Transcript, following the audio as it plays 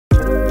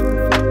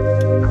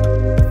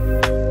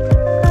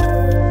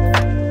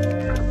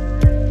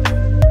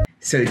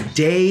So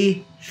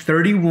day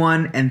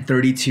 31 and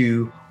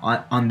 32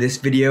 on this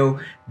video,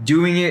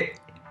 doing it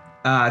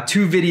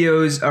 2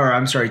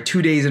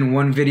 days in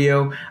one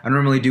video. I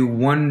normally do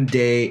 1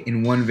 day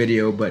in one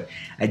video, but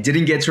I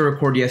didn't get to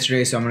record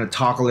yesterday, so I'm going to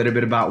talk a little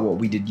bit about what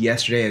we did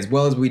yesterday as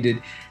well as we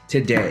did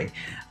today.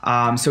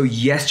 So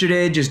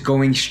yesterday, just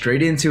going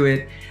straight into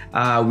it,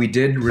 we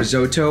did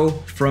risotto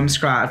from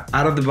scratch,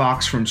 out of the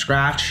box from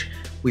scratch.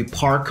 We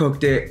par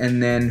cooked it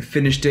and then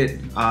finished it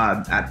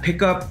at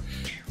pickup.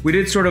 We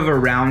did sort of a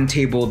round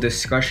table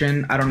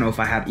discussion. I don't know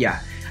if I have,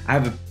 I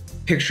have a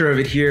picture of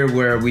it here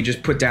where we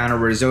just put down a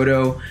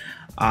risotto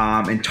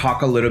and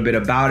talk a little bit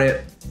about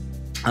it.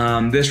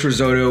 This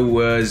risotto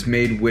was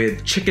made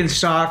with chicken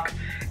stock,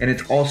 and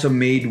it's also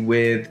made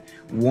with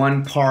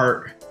 1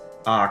 part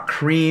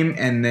cream,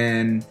 and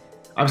then,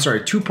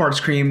 2 parts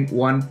cream,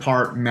 1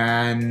 part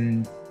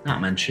not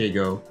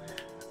manchego.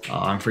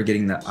 I'm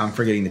forgetting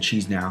the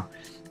cheese now.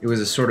 It was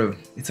a sort of,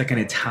 it's like an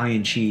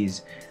Italian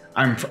cheese.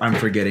 I'm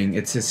forgetting.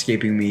 It's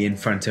escaping me in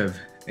front of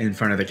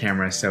the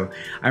camera, so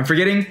I'm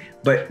forgetting.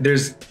 But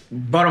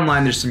bottom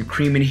line, there's some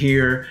cream in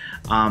here,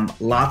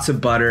 lots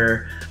of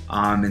butter,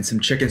 and some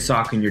chicken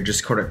stock, and you're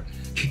just kind of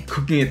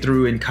cooking it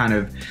through and kind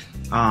of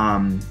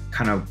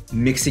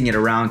mixing it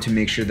around to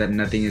make sure that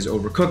nothing is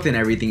overcooked and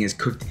everything is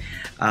cooked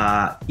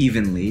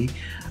evenly.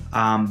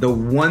 The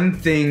one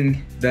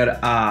thing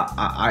that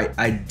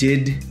I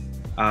did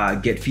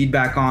get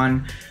feedback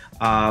on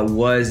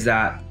was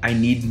that I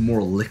need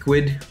more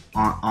liquid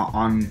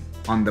on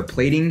the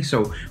plating.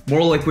 So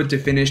more liquid to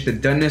finish. The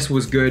doneness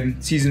was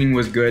good, seasoning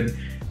was good,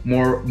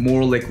 more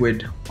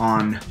liquid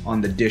on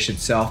the dish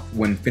itself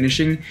when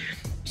finishing.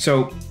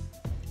 So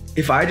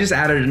if I just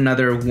added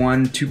another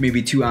 1, 2,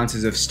 maybe 2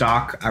 ounces of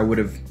stock, it would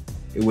have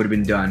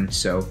been done.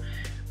 So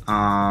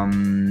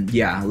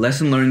yeah,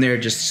 lesson learned there.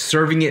 Just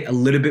serving it a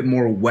little bit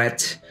more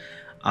wet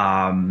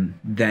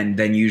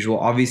than usual.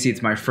 Obviously,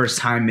 it's my first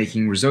time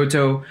making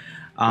risotto.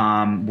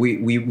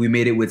 We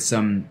made it with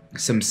some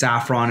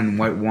saffron and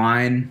white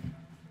wine,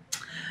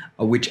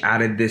 which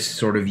added this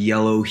sort of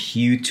yellow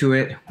hue to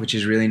it, which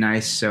is really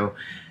nice. So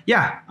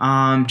yeah,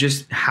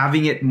 just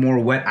having it more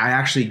wet. I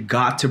actually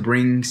got to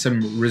bring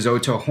some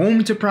risotto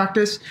home to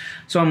practice,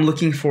 so I'm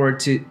looking forward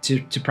to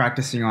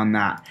practicing on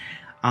that.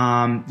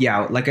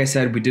 Yeah, like I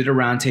said, we did a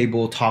round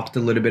table, talked a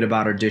little bit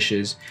about our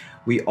dishes.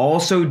 We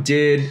also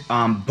did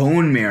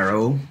bone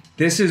marrow.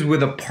 This is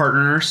with a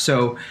partner,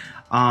 so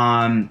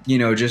you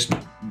know, just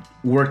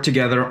work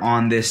together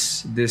on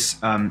this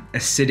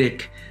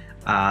acidic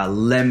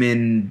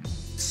lemon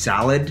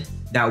salad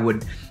that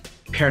would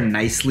pair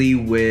nicely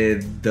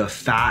with the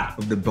fat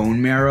of the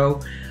bone marrow.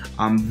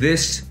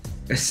 This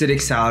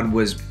acidic salad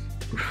was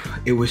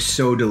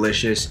so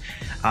delicious,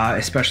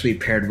 especially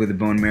paired with the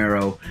bone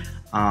marrow.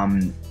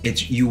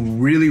 You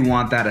really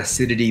want that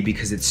acidity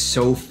because it's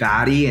so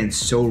fatty and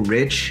so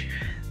rich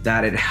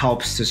that it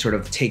helps to sort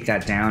of take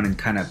that down and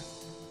kind of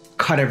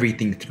cut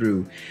everything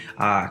through,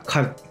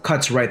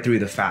 cuts right through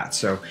the fat.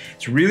 So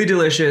it's really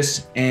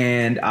delicious,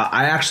 and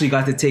I actually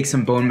got to take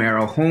some bone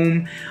marrow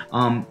home,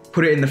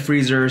 put it in the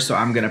freezer, so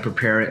I'm gonna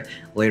prepare it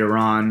later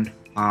on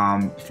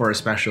for a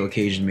special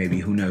occasion, maybe,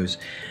 who knows.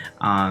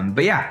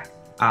 But yeah,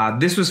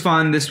 this was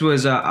fun. This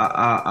was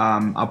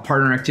a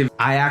partner activity.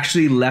 I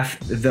actually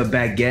left the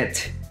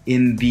baguette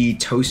in the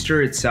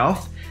toaster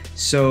itself,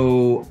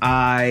 so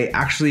I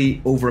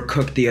actually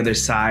overcooked the other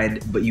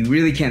side, but you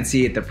really can't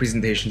see it. The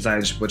presentation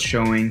side is what's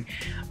showing.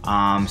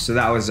 So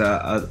that was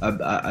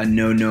a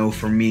no-no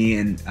for me,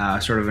 and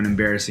sort of an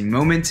embarrassing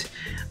moment.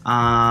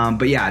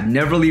 But yeah,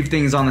 never leave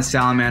things on the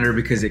salamander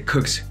because it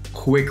cooks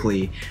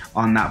quickly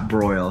on that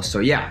broil. So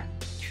yeah.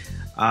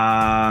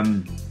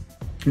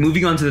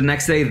 Moving on to the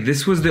next day,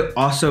 this was the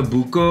Osso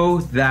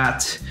Buco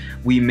that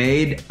we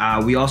made.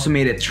 We also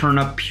made a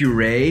turnip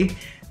puree,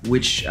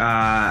 which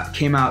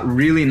came out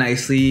really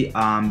nicely.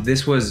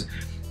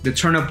 The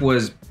turnip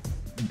was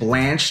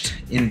blanched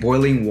in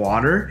boiling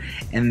water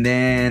and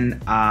then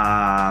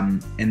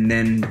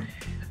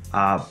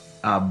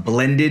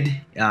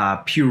blended,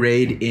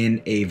 pureed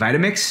in a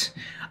Vitamix.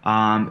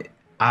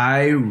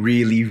 I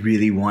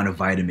really want a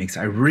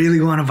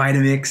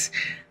Vitamix.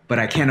 But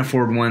I can't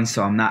afford one,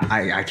 so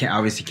I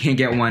obviously can't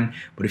get one.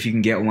 But if you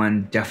can get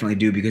one, definitely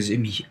do, because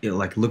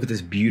like, look at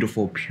this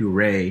beautiful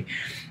puree.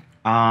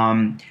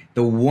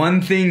 The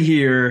one thing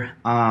here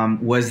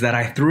was that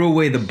I threw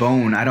away the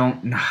bone. I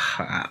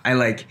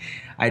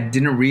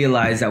didn't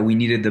realize that we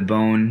needed the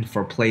bone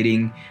for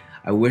plating.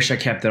 I wish I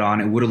kept it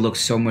on. It would have looked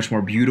so much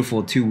more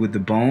beautiful too with the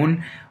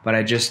bone, but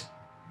I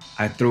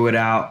threw it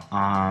out.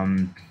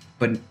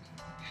 But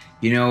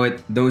you know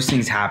what? Those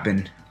things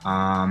happen.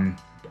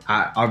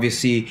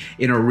 Obviously,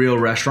 in a real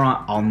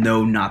restaurant, I'll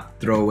know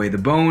not to throw away the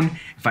bone.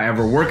 If I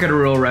ever work at a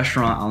real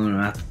restaurant, I'll know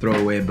not to throw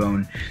away a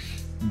bone.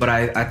 But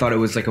I thought it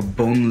was like a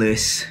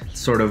boneless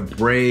sort of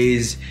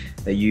braise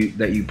that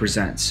you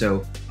present.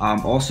 So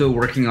also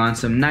working on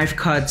some knife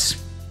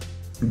cuts.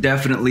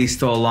 Definitely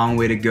still a long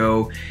way to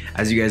go.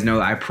 As you guys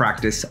know, I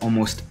practice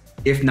almost,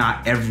 if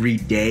not every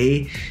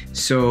day.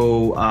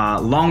 So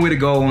long way to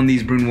go on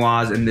these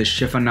brunoise and this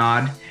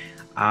chiffonade.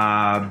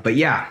 But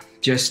yeah,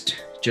 just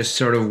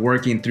sort of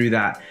working through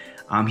that.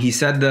 He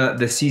said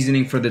the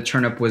seasoning for the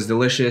turnip was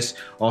delicious.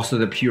 Also,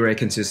 the puree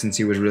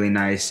consistency was really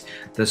nice.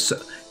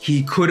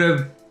 He could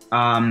have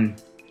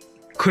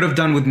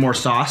done with more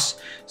sauce,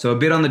 so a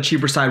bit on the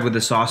cheaper side with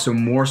the sauce. So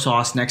more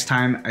sauce next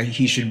time.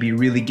 He should be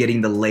really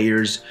getting the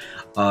layers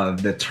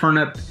of the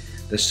turnip,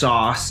 the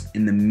sauce,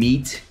 and the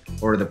meat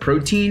or the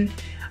protein,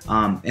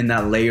 and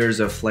that layers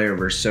of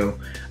flavor. So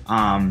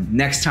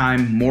next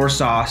time, more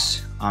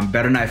sauce,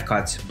 better knife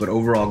cuts, but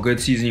overall good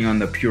seasoning on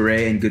the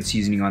puree and good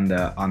seasoning on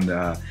the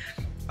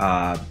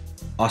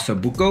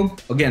Osso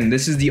Buco. Again,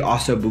 this is the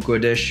Osso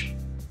Buco dish.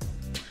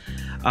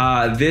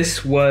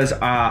 This was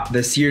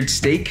the seared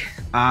steak.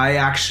 I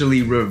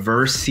actually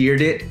reverse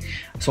seared it.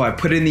 So I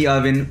put it in the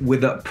oven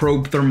with a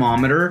probe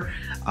thermometer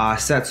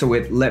set so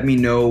it let me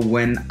know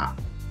when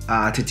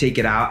to take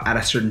it out at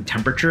a certain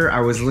temperature.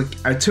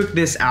 I took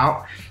this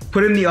out,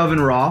 put it in the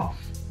oven raw,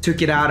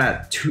 took it out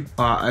at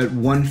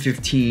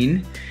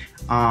 115.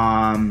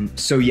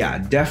 So yeah,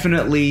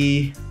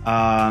 definitely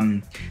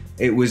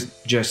it was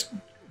just,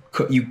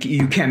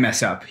 you can't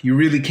mess up. You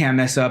really can't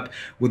mess up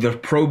with a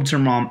probe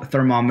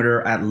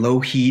thermometer at low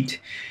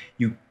heat.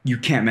 You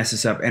can't mess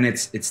this up, and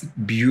it's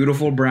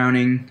beautiful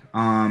browning.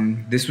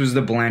 This was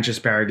the blanched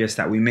asparagus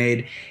that we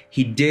made.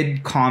 He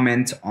did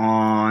comment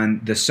on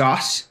the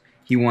sauce.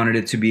 He wanted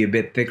it to be a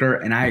bit thicker,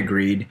 and I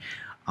agreed.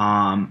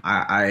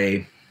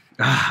 I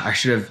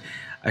should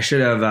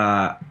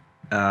have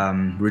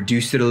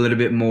reduced it a little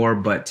bit more,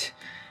 but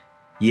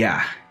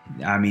yeah.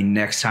 I mean,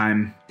 next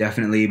time,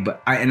 definitely.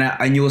 But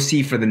and you'll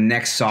see for the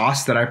next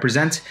sauce that I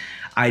present,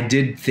 I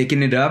did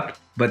thicken it up,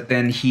 but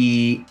then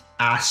he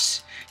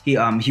asked, he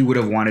would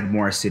have wanted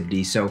more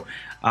acidity. So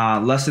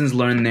lessons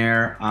learned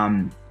there.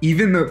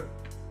 Even though,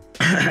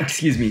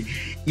 excuse me,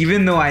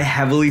 even though I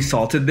heavily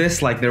salted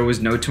this, like there was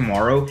no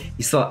tomorrow,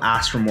 he still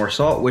asked for more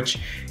salt, which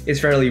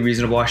is fairly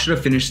reasonable. I should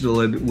have finished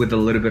with a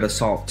little bit of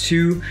salt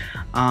too.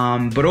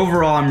 But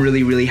overall, I'm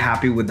really, really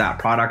happy with that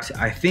product.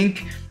 I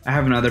think I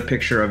have another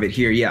picture of it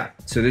here. Yeah,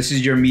 so this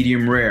is your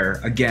medium rare.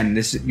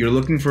 Again, you're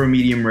looking for a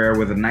medium rare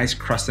with a nice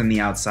crust on the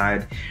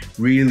outside.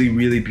 Really,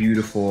 really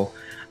beautiful.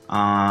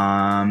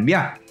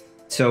 Yeah,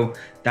 so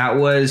that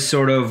was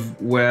sort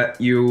of what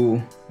we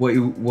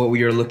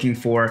are looking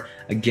for.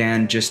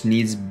 Again, just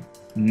needs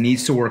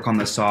to work on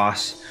the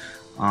sauce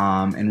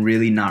and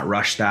really not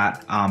rush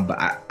that.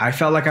 But I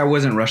felt like I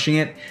wasn't rushing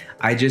it.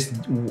 I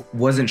just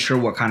wasn't sure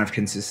what kind of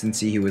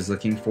consistency he was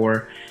looking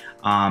for.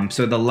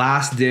 So the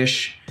last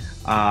dish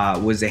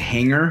was a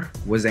hanger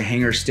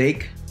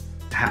steak,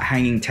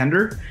 hanging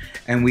tender,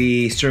 and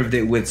we served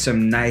it with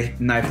some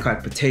knife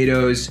cut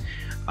potatoes,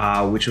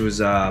 which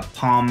was a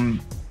pomme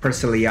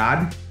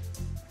persillade.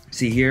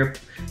 See here,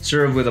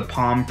 served with a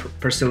pomme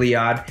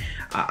persillade.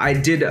 I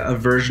did a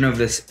version of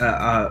this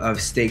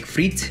of steak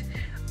frite,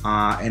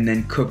 and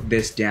then cooked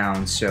this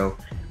down. So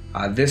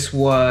this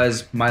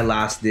was my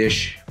last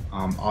dish,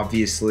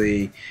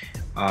 obviously.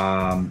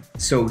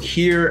 So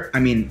here, I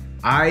mean,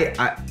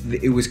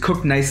 it was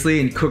cooked nicely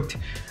and cooked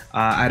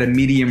at a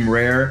medium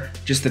rare.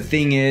 Just the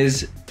thing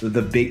is,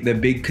 the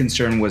big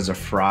concern was the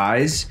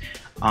fries.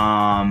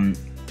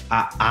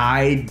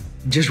 I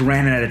just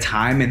ran out of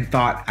time and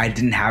thought I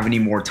didn't have any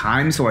more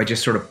time, so I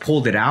just sort of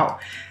pulled it out.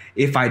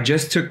 If I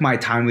just took my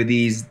time with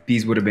these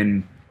would have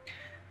been,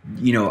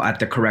 you know, at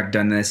the correct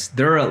doneness.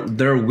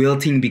 They're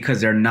wilting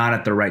because they're not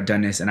at the right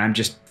doneness, and I'm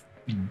just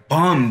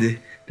bummed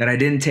that I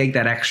didn't take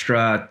that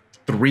extra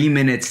 3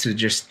 minutes to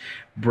just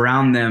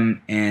brown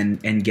them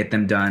and get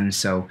them done.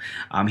 So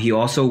he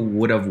also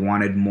would have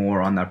wanted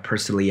more on the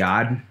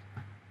persillade.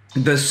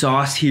 The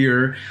sauce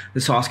here, the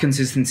sauce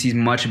consistency is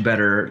much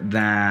better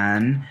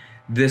than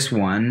this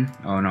one.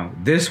 Oh no,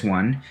 this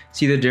one.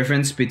 See the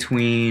difference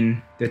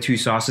between the two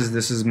sauces?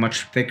 This is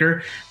much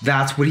thicker.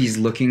 That's what he's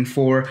looking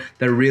for.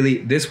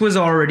 This was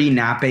already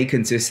nappe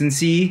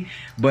consistency,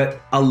 but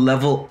a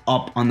level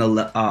up on the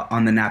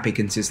nappe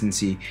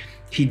consistency.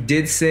 He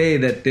did say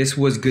that this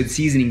was good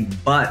seasoning,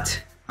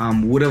 but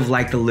would have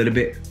liked a little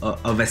bit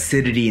of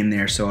acidity in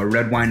there. So a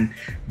red wine,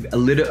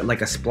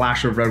 like a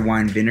splash of red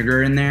wine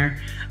vinegar in there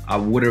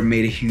would have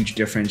made a huge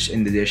difference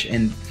in the dish.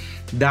 And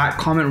that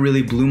comment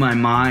really blew my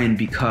mind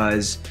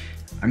because,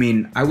 I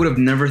mean, I would have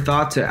never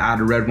thought to add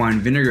a red wine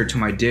vinegar to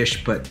my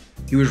dish, but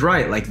he was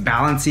right. Like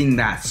balancing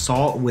that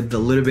salt with a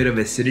little bit of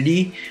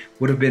acidity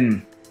would have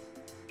been,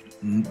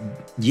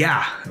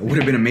 yeah, it would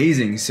have been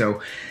amazing.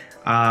 So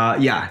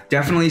yeah,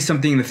 definitely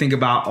something to think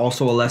about.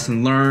 Also a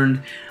lesson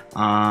learned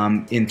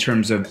in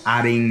terms of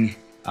adding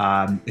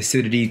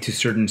acidity to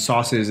certain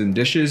sauces and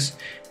dishes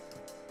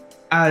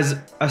as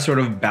a sort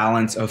of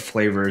balance of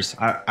flavors.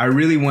 I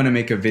really want to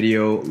make a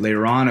video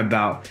later on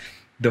about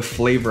the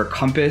flavor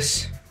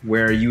compass,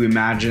 where you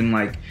imagine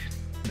like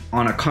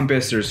on a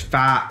compass there's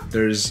fat,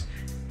 there's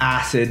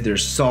acid,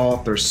 there's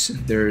salt, there's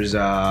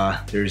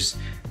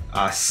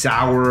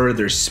sour,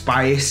 there's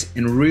spice,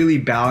 and really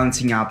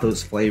balancing out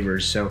those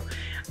flavors. So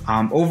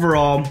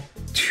overall,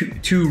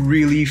 two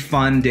really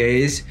fun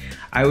days.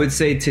 I would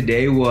say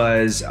today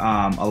was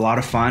a lot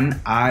of fun.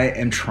 I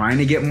am trying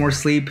to get more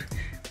sleep.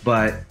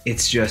 but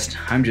it's just,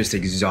 I'm just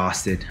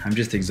exhausted. I'm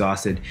just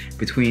exhausted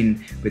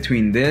between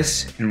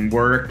this and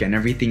work and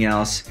everything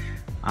else.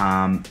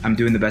 I'm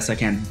doing the best I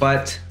can,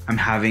 but I'm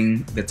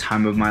having the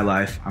time of my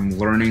life. I'm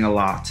learning a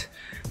lot.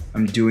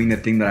 I'm doing the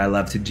thing that I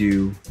love to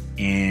do,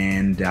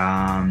 and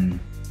I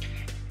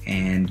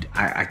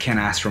can't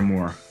ask for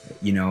more,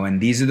 you know.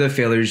 And these are the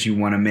failures you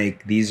want to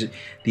make. These are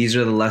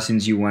the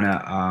lessons you want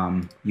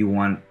to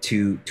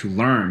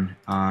learn.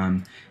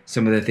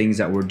 Some of the things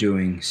that we're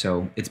doing.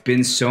 So it's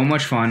been so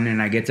much fun,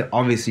 and I get to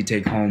obviously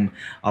take home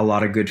a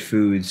lot of good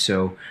food.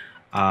 So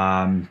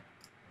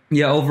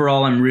yeah,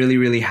 overall, I'm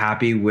really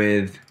happy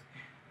with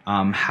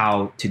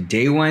how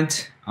today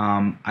went.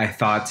 I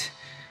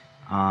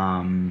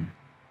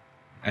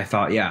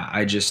thought, yeah,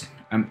 I'm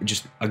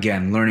just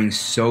again learning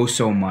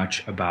so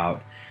much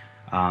about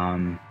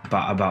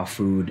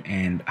food,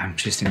 and I'm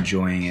just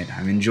enjoying it.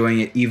 I'm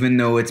enjoying it even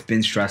though it's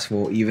been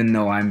stressful, even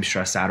though I'm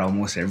stressed out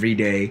almost every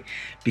day,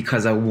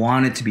 because I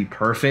want it to be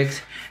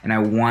perfect and I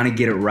want to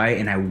get it right,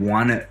 and I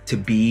want it to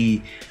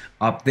be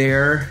up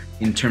there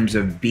in terms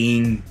of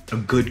being a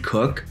good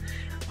cook.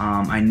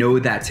 I know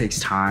that takes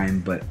time,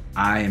 but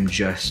I am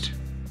just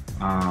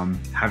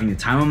having the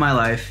time of my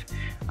life.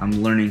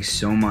 I'm learning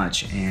so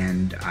much,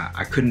 and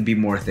I couldn't be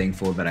more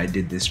thankful that I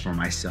did this for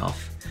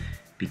myself,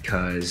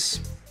 because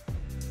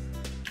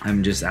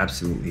I'm just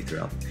absolutely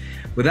thrilled.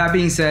 With that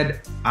being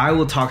said, I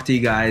will talk to you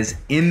guys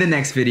in the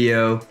next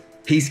video.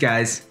 Peace,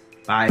 guys.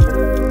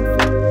 Bye.